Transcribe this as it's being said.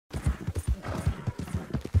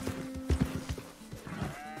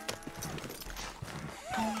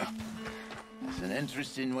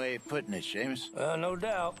Interesting way of putting it, Seamus. No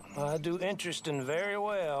doubt. I do interesting very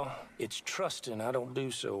well. It's trusting I don't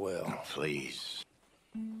do so well. Please.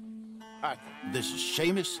 Arthur, this is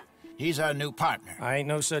Seamus. He's our new partner. I ain't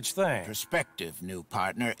no such thing. Prospective new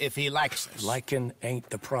partner, if he likes us. Liking ain't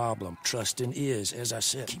the problem. Trusting is, as I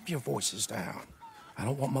said. Keep your voices down. I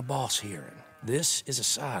don't want my boss hearing. This is a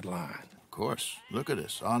sideline. Of course. Look at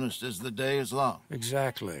us. Honest as the day is long.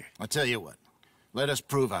 Exactly. I'll tell you what. Let us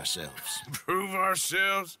prove ourselves. Prove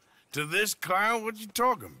ourselves? To this clown? What you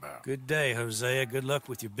talking about? Good day, Hosea. Good luck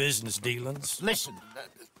with your business dealings. Listen,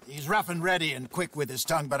 he's rough and ready and quick with his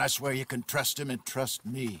tongue, but I swear you can trust him and trust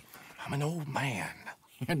me. I'm an old man.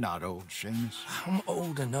 You're not old, Seamus. I'm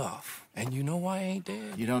old enough. And you know why I ain't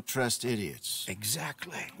dead? You don't trust idiots.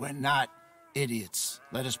 Exactly. We're not idiots.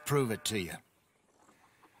 Let us prove it to you.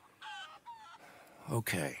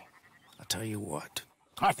 Okay. I'll tell you what.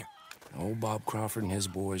 Arthur. Old Bob Crawford and his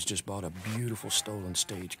boys just bought a beautiful stolen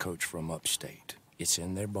stagecoach from upstate. It's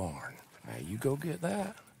in their barn. Now, you go get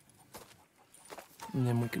that, and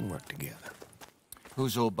then we can work together.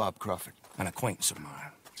 Who's old Bob Crawford? An acquaintance of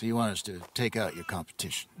mine. So you want us to take out your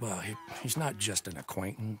competition? Well, he's not just an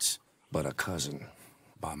acquaintance, but a cousin.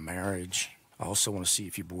 By marriage. I also want to see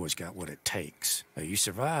if you boys got what it takes. Now, you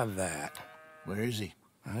survive that. Where is he?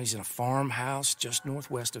 He's in a farmhouse just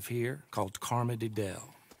northwest of here called Carmody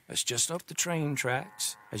Dell. It's just up the train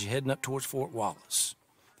tracks as you're heading up towards Fort Wallace.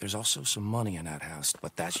 There's also some money in that house,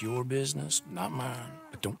 but that's your business, not mine.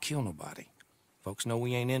 But don't kill nobody. Folks know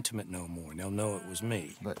we ain't intimate no more, and they'll know it was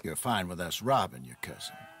me. But you're fine with us robbing your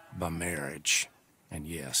cousin. By marriage. And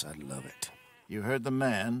yes, I'd love it. You heard the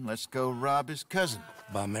man. Let's go rob his cousin.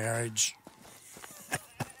 By marriage.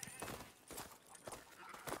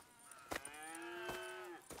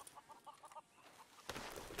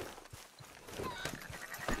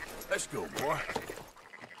 Let's go, boy.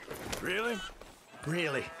 Really?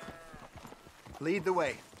 Really. Lead the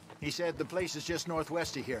way. He said the place is just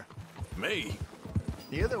northwest of here. Me?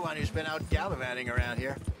 You're the one who's been out gallivanting around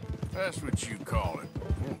here. That's what you call it.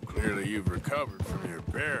 Well, clearly you've recovered from your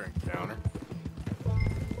bear encounter.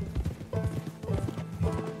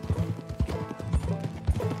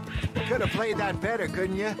 Could have played that better,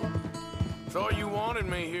 couldn't you? Thought you wanted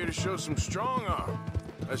me here to show some strong arm.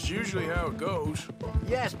 That's usually how it goes.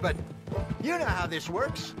 Yes, but you know how this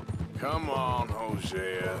works. Come on,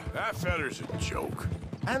 Hosea. That feller's a joke.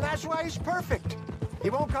 And that's why he's perfect. He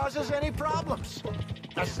won't cause us any problems.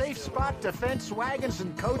 A safe spot to fence wagons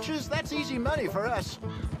and coaches, that's easy money for us.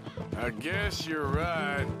 I guess you're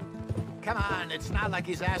right. Come on, it's not like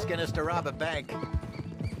he's asking us to rob a bank.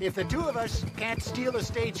 If the two of us can't steal a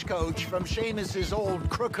stagecoach from Seamus's old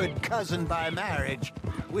crooked cousin by marriage,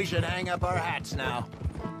 we should hang up our hats now.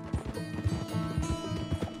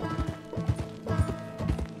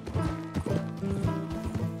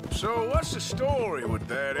 So what's the story with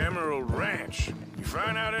that Emerald Ranch? You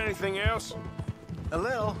find out anything else? A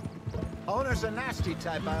little. Owner's a nasty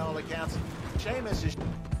type by all accounts. Seamus is...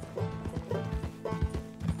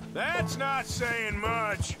 That's not saying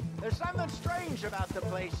much. There's something strange about the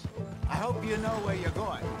place. I hope you know where you're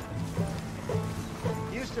going.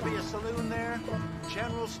 Used to be a saloon there,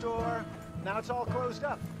 general store. Now it's all closed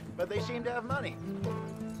up, but they seem to have money.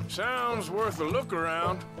 Sounds worth a look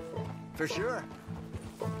around. For sure.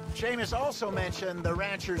 Seamus also mentioned the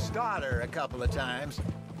rancher's daughter a couple of times.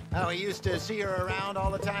 How he used to see her around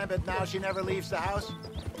all the time, but now she never leaves the house.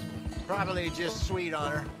 Probably just sweet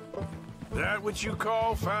on her. That what you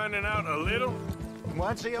call finding out a little?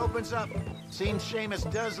 Once he opens up, seems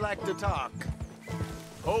Seamus does like to talk.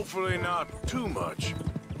 Hopefully not too much.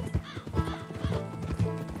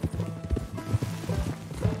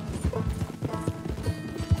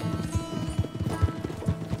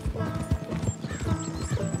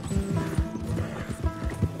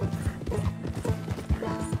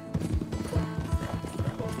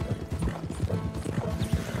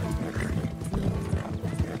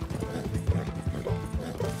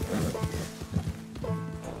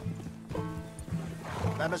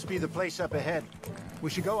 That must be the place up ahead. We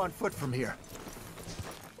should go on foot from here.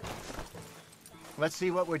 Let's see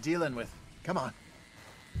what we're dealing with. Come on.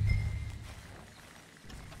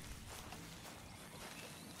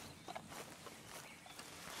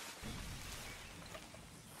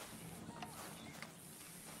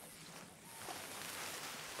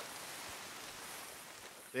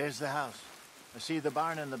 There's the house. I see the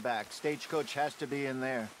barn in the back. Stagecoach has to be in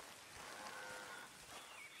there.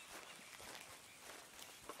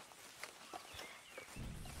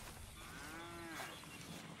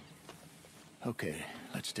 Okay,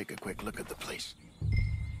 let's take a quick look at the place.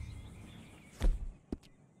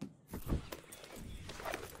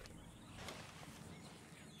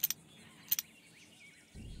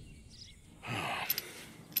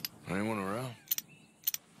 Anyone around?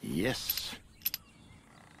 Yes.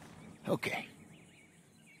 Okay.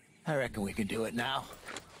 I reckon we can do it now.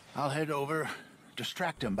 I'll head over,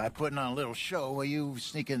 distract him by putting on a little show while you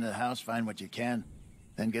sneak into the house, find what you can,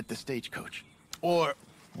 then get the stagecoach. Or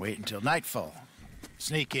wait until nightfall.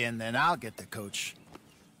 Sneak in, then I'll get the coach.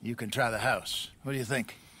 You can try the house. What do you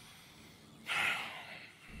think?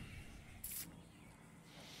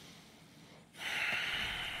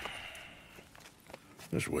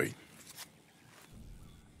 Just wait.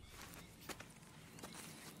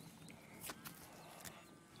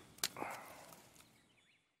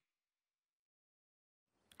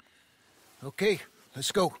 Okay,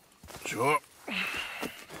 let's go. Sure.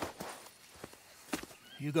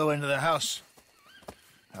 You go into the house.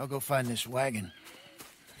 I'll go find this wagon.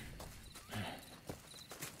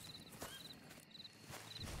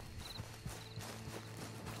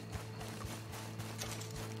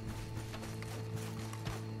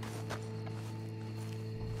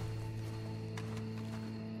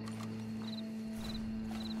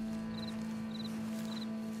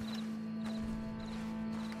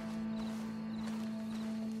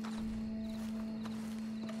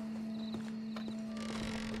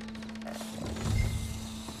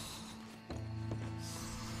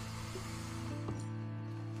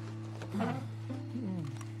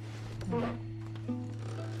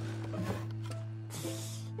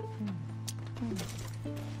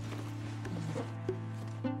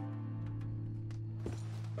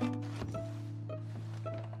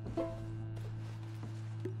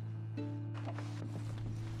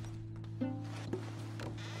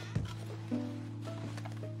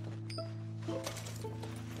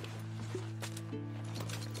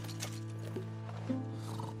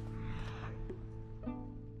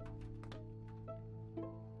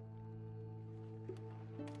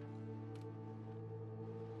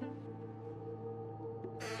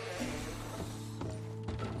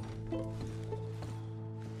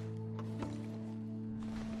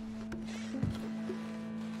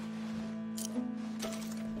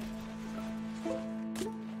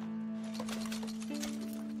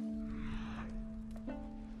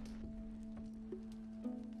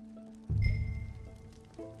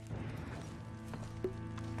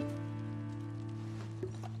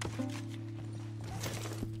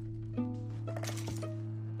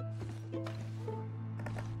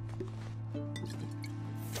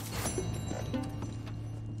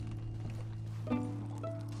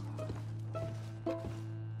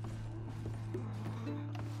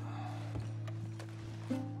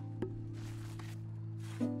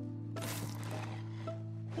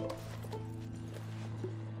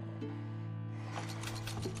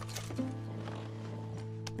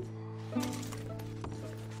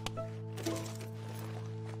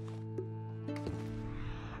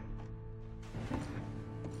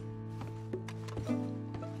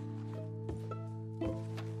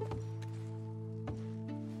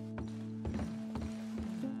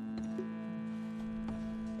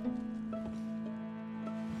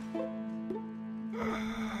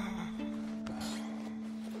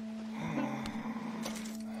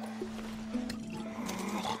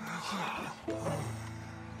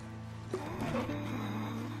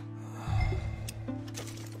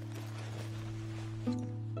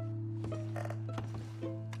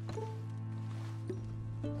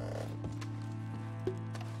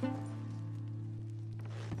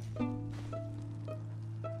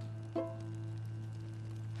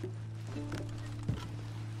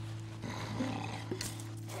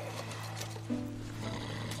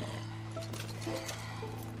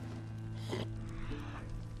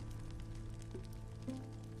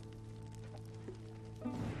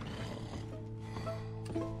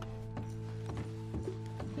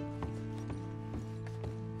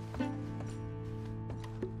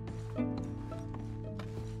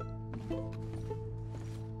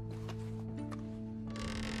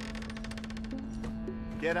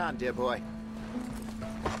 Get on, dear boy.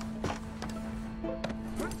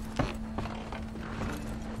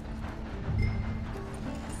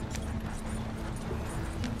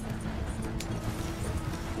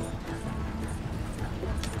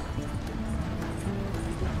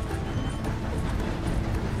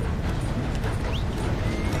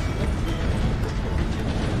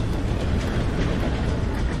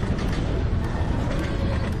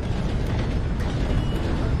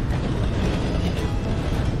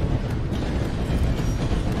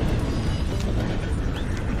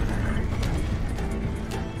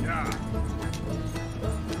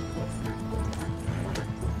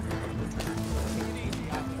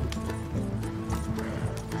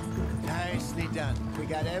 Nicely done. We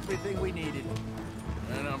got everything we needed.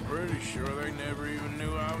 And I'm Pretty sure they never even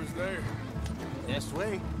knew I was there. Best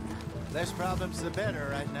way. Less problems the better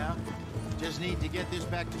right now. Just need to get this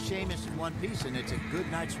back to Seamus in one piece and it's a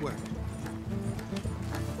good night's work.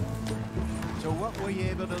 So what were you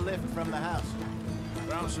able to lift from the house?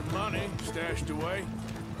 Found some money stashed away.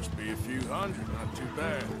 Must be a few hundred, not too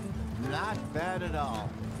bad. Not bad at all.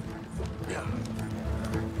 You're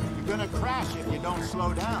gonna crash if you don't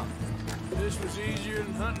slow down. This was easier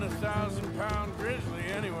than hunting a 1,000-pound grizzly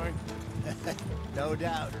anyway. No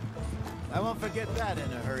doubt. I won't forget that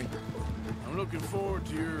in a hurry. I'm looking forward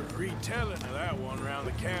to your retelling of that one around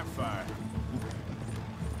the campfire.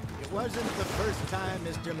 It wasn't the first time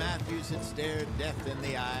Mr. Matthews had stared death in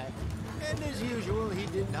the eye. And as usual, he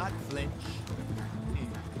did not flinch.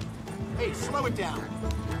 Hey, slow it down.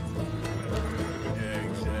 Yeah,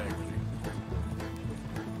 exactly.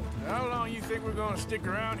 How long you think we're gonna stick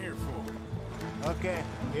around here for? Okay,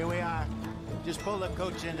 here we are. Just pull the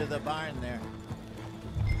coach into the barn there.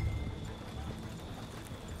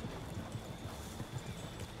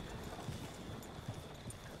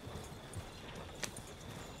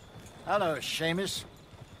 Hello, Seamus.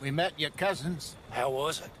 We met your cousins. How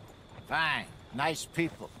was it? Fine. Nice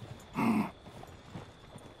people.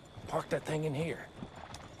 Park that thing in here.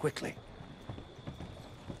 Quickly.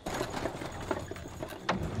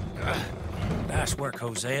 Nice work,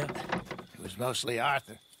 Hosea. It was mostly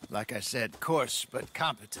Arthur. Like I said, coarse but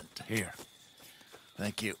competent. Here.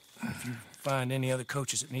 Thank you. Find any other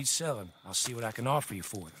coaches that need selling. I'll see what I can offer you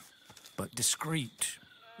for them. But discreet,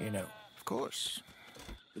 you know. Of course.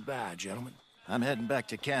 Goodbye, gentlemen. I'm heading back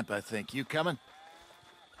to camp, I think. You coming?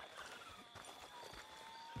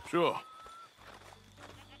 Sure.